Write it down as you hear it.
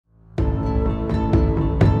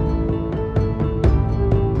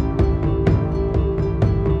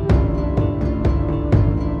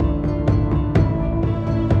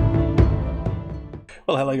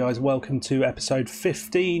Well, hello guys, welcome to episode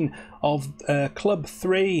 15 of Club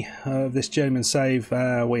 3 of this Journeyman save.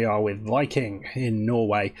 We are with Viking in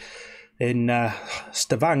Norway, in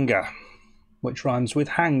Stavanger, which rhymes with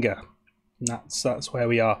hanger. That's where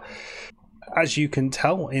we are. As you can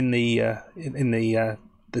tell in the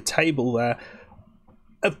table there,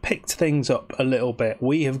 I've picked things up a little bit.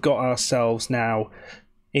 We have got ourselves now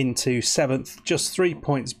into 7th, just 3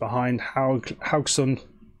 points behind Haugesund,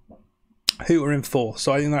 who are in 4th.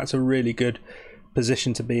 So I think that's a really good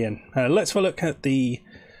position to be in. Let's have a look at the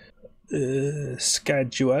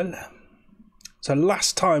schedule. So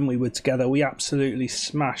last time we were together, we absolutely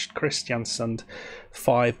smashed Kristiansand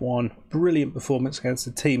 5-1. Brilliant performance against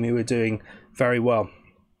a team who were doing very well.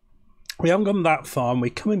 We haven't gone that far, and we're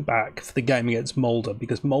coming back for the game against Molde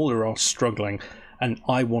because Molde are struggling, and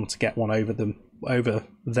I want to get one over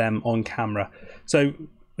them on camera. So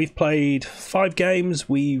we've played 5 games.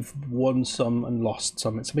 We've won some and lost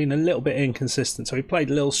some. It's been a little bit inconsistent. So we played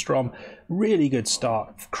Lillestrøm, really good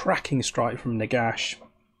start, cracking strike from Nagash,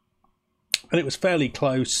 and it was fairly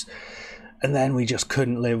close. And then we just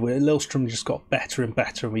couldn't live with it. Lillestrøm just got better and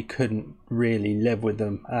better, and we couldn't really live with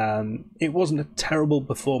them. It wasn't a terrible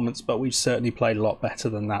performance, but we've certainly played a lot better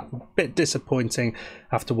than that. A bit disappointing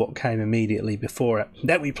after what came immediately before it.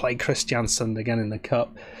 Then we played Kristiansand again in the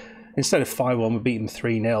cup. Instead of 5-1, we beat them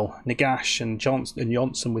 3-0. Nagash and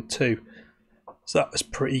Johnson with 2. So that was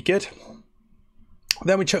pretty good.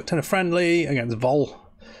 Then we chucked in a friendly against Vol.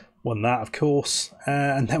 Won that, of course.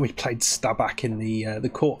 And then we played Stabæk in the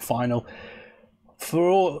quarter final.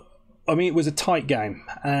 It was a tight game,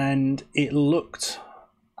 and it looked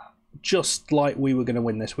just like we were going to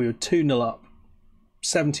win this. We were 2-0 up,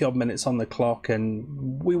 70 odd minutes on the clock,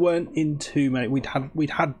 and we weren't in too many.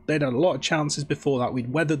 They'd had a lot of chances before that.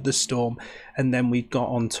 We'd weathered the storm, and then we got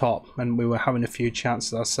on top, and we were having a few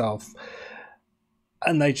chances ourselves.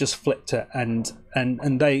 And they just flipped it, and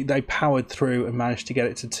they powered through and managed to get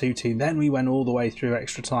it to 2-2. Then we went all the way through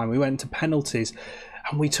extra time. We went to penalties,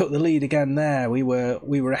 and we took the lead again there. We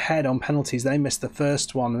were ahead on penalties. They missed the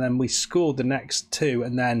first one, and then we scored the next 2,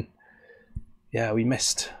 and then we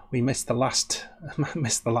missed the last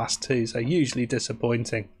missed the last 2. So hugely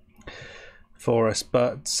disappointing for us.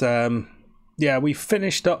 But we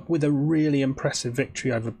finished up with a really impressive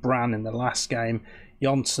victory over Brann in the last game.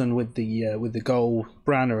 Johnson with the goal.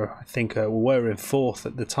 Branner, I think, were in 4th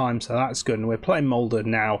at the time, so that's good. And we're playing Molde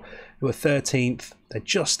now, who are 13th. They're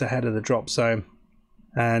just ahead of the drop zone.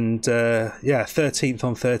 And 13th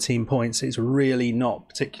on 13 points is really not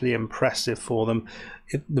particularly impressive for them.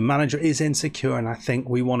 The manager is insecure, and I think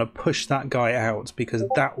we want to push that guy out, because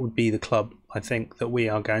that would be the club, I think, that we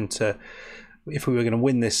are going to... If we were going to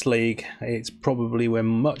win this league, it's probably we're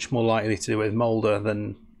much more likely to do with Molde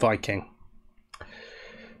than Viking.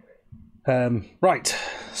 Right,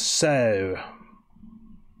 so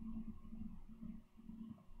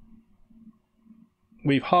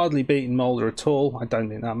we've hardly beaten Molde at all. I don't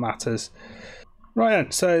think that matters. Right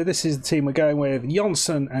then, so this is the team we're going with.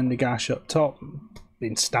 Johnson and Nagash up top.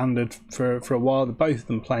 Been standard for a while. Both of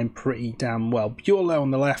them playing pretty damn well. Bjorlo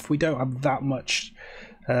on the left. We don't have that much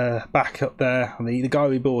back up there. The guy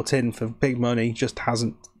we bought in for big money just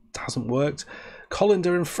hasn't worked.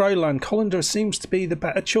 Colander and Froland. Colander seems to be the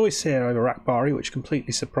better choice here over Akbari, which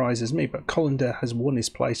completely surprises me, but Colander has won his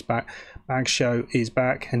place back. Magshow is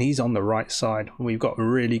back, and he's on the right side. We've got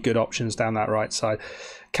really good options down that right side.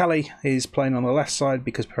 Callie is playing on the left side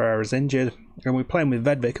because Pereira's injured, and we're playing with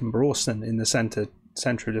Vedvik and Brorsen in the centre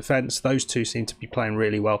of defence. Those two seem to be playing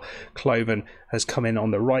really well. Cloven has come in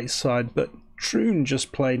on the right side, but Troon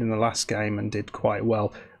just played in the last game and did quite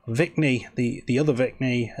well. Vikney, the other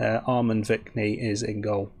Vikney, Armand Vikney, is in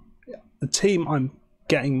goal. The team I'm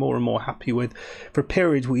getting more and more happy with. For a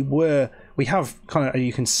period we have kind of,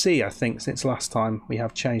 you can see, I think, since last time we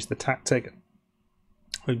have changed the tactic.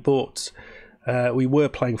 We were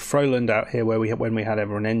playing Froland out here when we had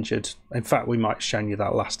everyone injured. In fact, we might have shown you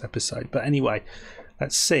that last episode. But anyway,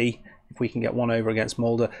 let's see if we can get one over against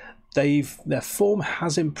Molde. Their form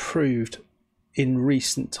has improved in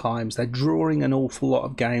recent times. They're drawing an awful lot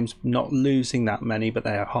of games, not losing that many, but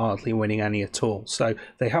they are hardly winning any at all. So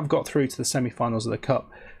they have got through to the semi-finals of the cup.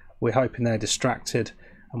 We're hoping they're distracted,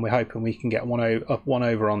 and we're hoping we can get one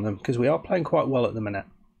over on them, because we are playing quite well at the minute.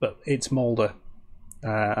 But it's Molde,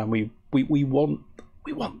 and we want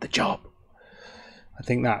the job. I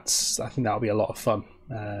think that'll be a lot of fun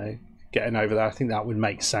getting over that. I think that would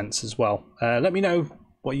make sense as well. Let me know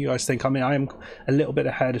what you guys think. I mean, I am a little bit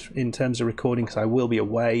ahead in terms of recording because I will be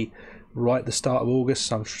away right at the start of August,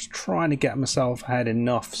 so I'm just trying to get myself ahead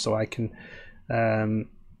enough so I can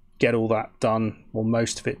get all that done, or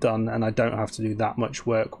most of it done, and I don't have to do that much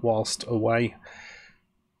work whilst away.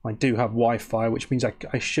 I do have Wi-Fi, which means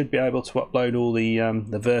I should be able to upload all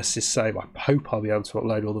the versus save. I hope I'll be able to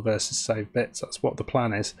upload all the versus save bits. That's what the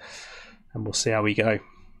plan is, and we'll see how we go.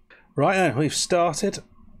 Right then, we've started.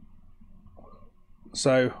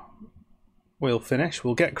 So we'll finish.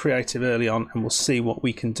 We'll get creative early on, and we'll see what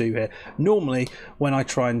we can do here. Normally, when I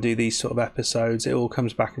try and do these sort of episodes, it all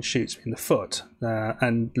comes back and shoots me in the foot.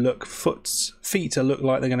 And look, feet look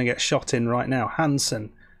like they're going to get shot in right now.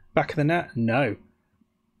 Hansen, back of the net? No.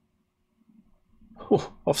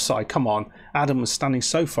 Oh, offside, come on. Adam was standing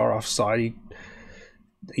so far offside,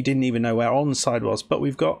 he didn't even know where onside was. But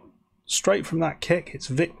we've got, straight from that kick, it's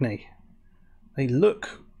Viking. They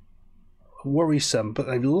look worrisome, but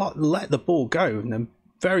they've let the ball go in a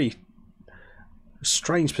very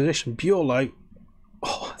strange position. Burlow,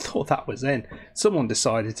 oh, I thought that was in. Someone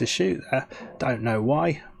decided to shoot there. Don't know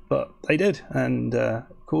why, but they did, and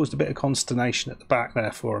caused a bit of consternation at the back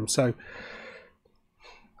there for them. So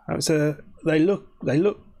they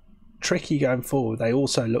look tricky going forward. They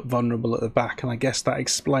also look vulnerable at the back, and I guess that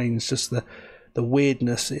explains just the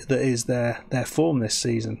weirdness that is their form this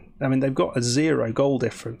season. I mean, they've got a 0 goal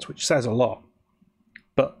difference, which says a lot,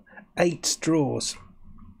 but 8 draws.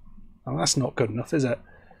 Oh, that's not good enough, is it?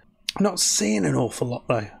 I'm not seeing an awful lot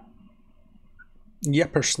though.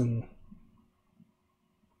 Jepperson.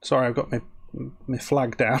 Sorry, I've got my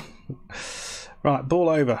flag down. Right, ball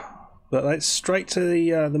over. But let's straight to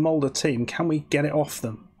the Molde team. Can we get it off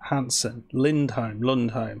them? Hansen,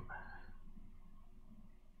 Lundholm,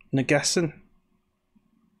 Nagesson.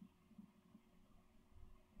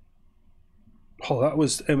 Oh, that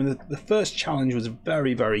was, I mean, the first challenge was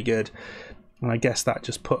very, very good, and I guess that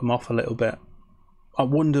just put them off a little bit. I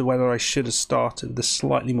wonder whether I should have started with the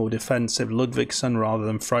slightly more defensive Ludvigsson rather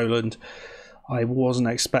than Froland. I wasn't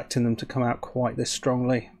expecting them to come out quite this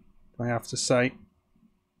strongly, I have to say.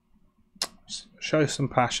 Show some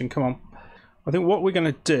passion, come on. I think what we're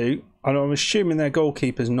going to do, and I'm assuming their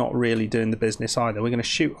goalkeeper's not really doing the business either. We're going to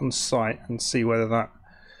shoot on sight and see whether that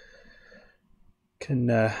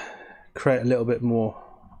can create a little bit more.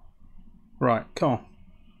 Right, come on.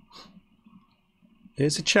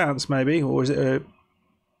 Here's a chance maybe, or is it a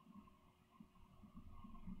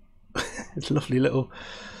it's a lovely little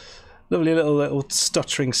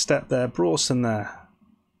stuttering step there. Brawson there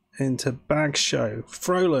into Bagshow.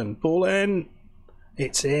 Froland, ball in.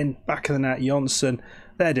 It's in. Back of the net, Jonsson.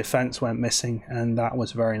 Their defence went missing, and that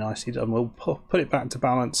was very nicely done. We'll put it back to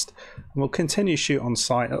balanced, and we'll continue shoot on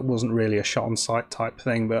sight. That wasn't really a shot on sight type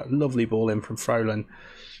thing, but lovely ball in from Froland.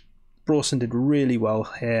 Brawson did really well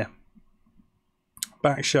here.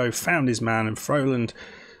 Bagshow found his man, and Froland,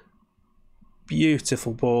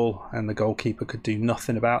 beautiful ball, and the goalkeeper could do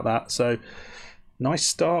nothing about that. So nice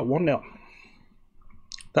start, 1-0.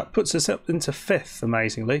 That puts us up into 5th,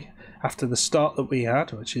 amazingly, after the start that we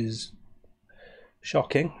had, which is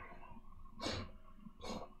shocking.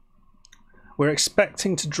 We're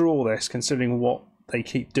expecting to draw this, considering what they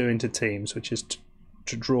keep doing to teams, which is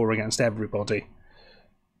to draw against everybody.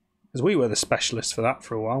 Because we were the specialists for that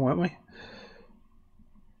for a while, weren't we?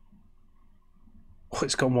 Oh,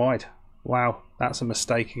 it's gone wide. Wow, that's a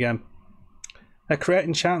mistake again. They're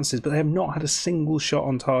creating chances, but they have not had a single shot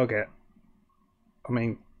on target. I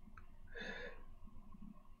mean,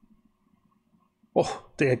 oh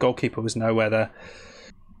dear, goalkeeper was nowhere there.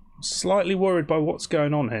 Slightly worried by what's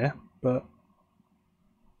going on here, but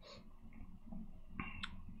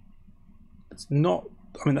it's not,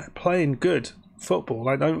 I mean, they're playing good football.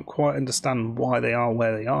 I don't quite understand why they are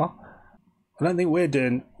where they are. I don't think we're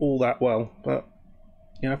doing all that well, but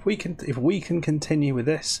you know, if we can continue with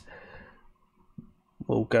this,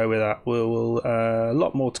 we'll go with that. We'll a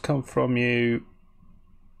lot more to come from you.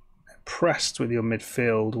 Impressed with your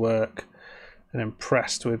midfield work, and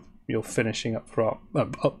impressed with your finishing up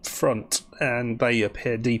front, and they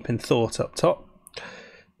appear deep in thought up top,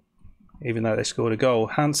 even though they scored a goal.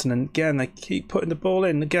 Hansen, and again they keep putting the ball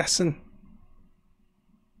in. Nagesson.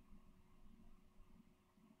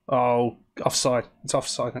 Oh, offside. It's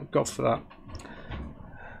offside. Thank God for that.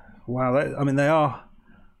 Wow, I mean, they are.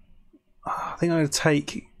 I think I'm going to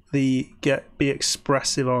take the be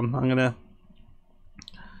expressive on. I'm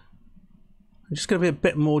just going to be a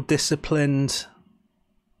bit more disciplined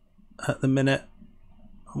at the minute,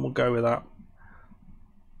 and we'll go with that.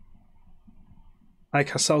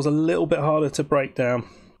 Make ourselves a little bit harder to break down.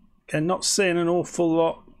 Again, not seeing an awful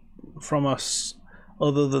lot from us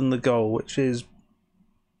other than the goal, which is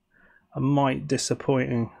a mite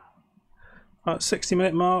disappointing. At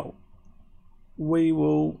 60-minute mark, we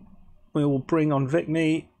will bring on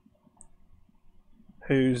Viking.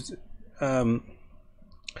 who's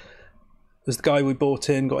was the guy we bought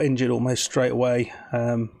in, got injured almost straight away.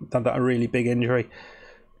 Had that a really big injury.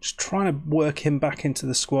 Just trying to work him back into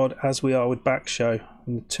the squad as we are with Backshow.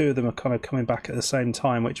 And the two of them are kind of coming back at the same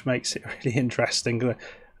time, which makes it really interesting. They're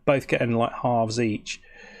both getting like halves each.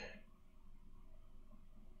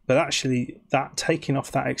 But actually, that taking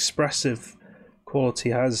off that expressive quality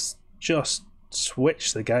has just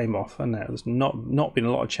switched the game off, hasn't it? There's not been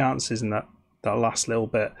a lot of chances in that last little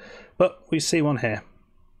bit. But we see one here.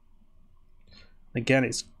 Again,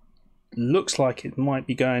 it looks like it might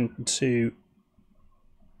be going to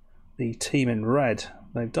the team in red.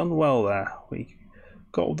 They've done well there. We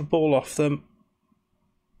got the ball off them.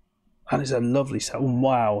 And it's a lovely set.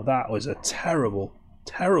 Wow, that was a terrible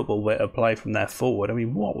bit of play from their forward. I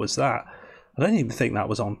mean, what was that? I don't even think that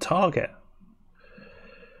was on target.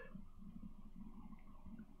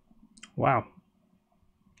 Wow.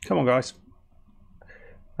 Come on, guys.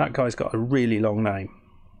 That guy's got a really long name.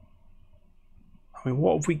 I mean,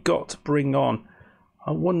 what have we got to bring on?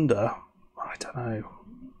 I wonder. I don't know.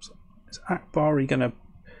 Is Akbari going to...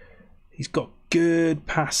 He's got good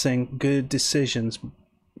passing, good decisions.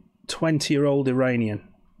 20-year-old Iranian.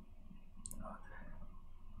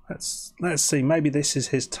 Let's see. Maybe this is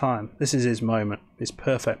his time. This is his moment. His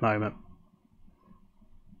perfect moment.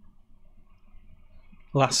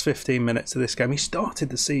 Last 15 minutes of this game. He started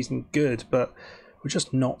the season good, but we've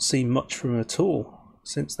just not seen much from him at all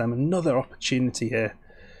since then. Another opportunity here.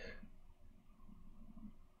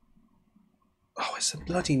 Oh, it's a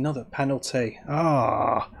bloody another penalty.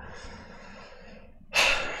 Ah,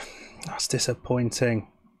 that's disappointing.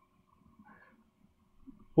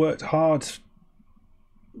 Worked hard.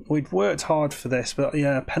 We've worked hard for this, but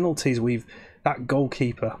yeah, penalties. That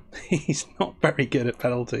goalkeeper, he's not very good at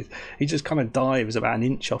penalties. He just kind of dives about an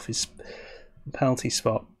inch off his penalty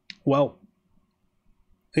spot. Well,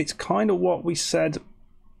 it's kind of what we said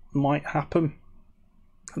might happen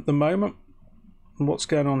at the moment. And what's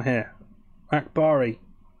going on here? Akbari.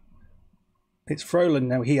 It's Froland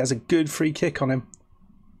now. He has a good free kick on him.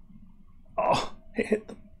 Oh, it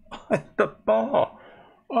hit the bar.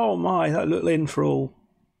 Oh my, that looked in for all.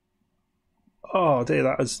 Oh dear,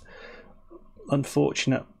 that was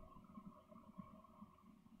unfortunate.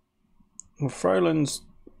 Well, Froland's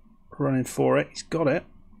running for it. He's got it.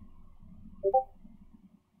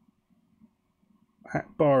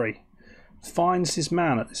 Akbari finds his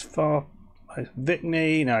man at this far.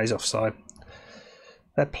 Viking, no, he's offside.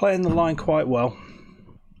 They're playing the line quite well.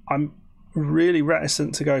 I'm really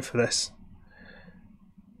reticent to go for this,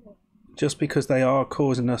 just because they are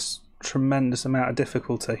causing us tremendous amount of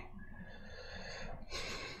difficulty.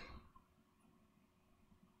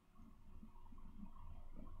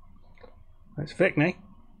 It's Viking.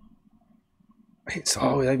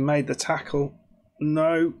 Oh, they made the tackle.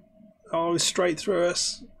 No. Oh, it's straight through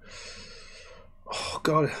us. Oh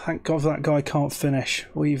God, thank God that guy can't finish.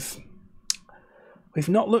 We've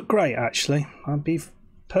not looked great, actually. I'll be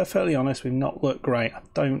perfectly honest, we've not looked great.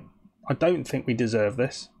 I don't think we deserve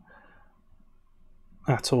this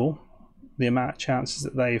at all. The amount of chances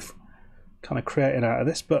that they've kind of created out of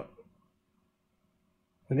this, but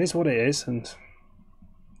it is what it is, and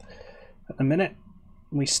at the minute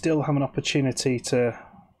we still have an opportunity to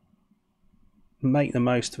make the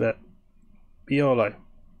most of it. Biolo.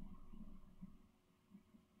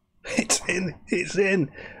 It's in. It's in.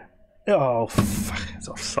 Oh, fuck, it's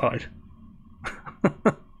offside.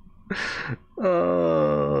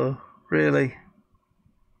 Oh, really?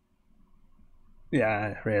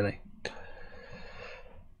 Yeah, really.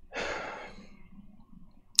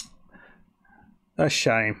 A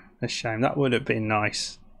shame. A shame. That would have been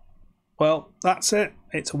nice. Well, that's it.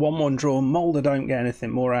 It's a 1-1 draw. Molde don't get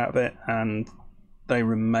anything more out of it, and they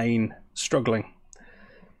remain struggling.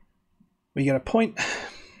 We get a point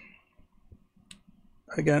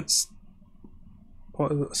against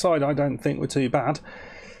a side I don't think were too bad,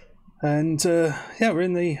 and yeah, we're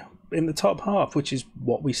in the top half, which is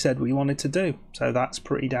what we said we wanted to do. So that's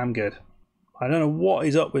pretty damn good. I don't know what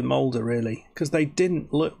is up with Molde really, because they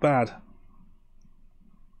didn't look bad.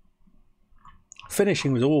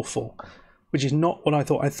 Finishing was awful, which is not what I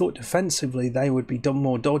thought. I thought defensively they would be done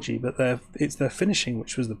more dodgy, but it's their finishing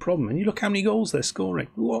which was the problem. And you look how many goals they're scoring.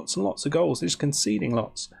 Lots and lots of goals. They're just conceding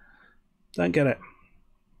lots. Don't get it.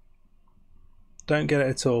 Don't get it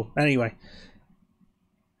at all. Anyway,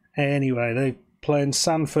 they're playing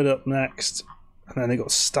Sanford up next. And then they got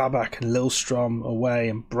Stabak and Lillstrom away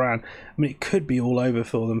and Bran. I mean, it could be all over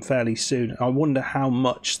for them fairly soon. I wonder how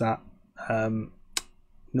much that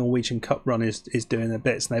Norwegian Cup run is doing their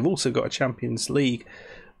bits. And they've also got a Champions League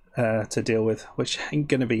to deal with, which ain't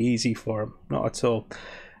going to be easy for them, not at all.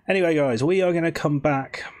 Anyway, guys, we are going to come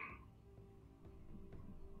back.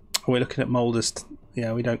 We're looking at Molde.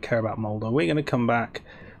 Yeah, we don't care about Molde. We're going to come back.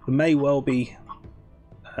 There may well be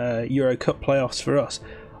Euro Cup playoffs for us.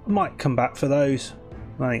 I might come back for those.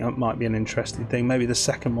 I think that might be an interesting thing. Maybe the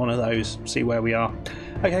second one of those, see where we are.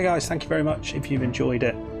 Okay, guys, thank you very much. If you've enjoyed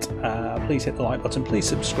it, please hit the like button. Please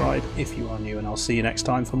subscribe if you are new, and I'll see you next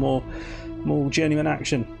time for more Journeyman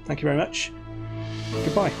action. Thank you very much.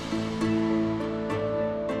 Goodbye.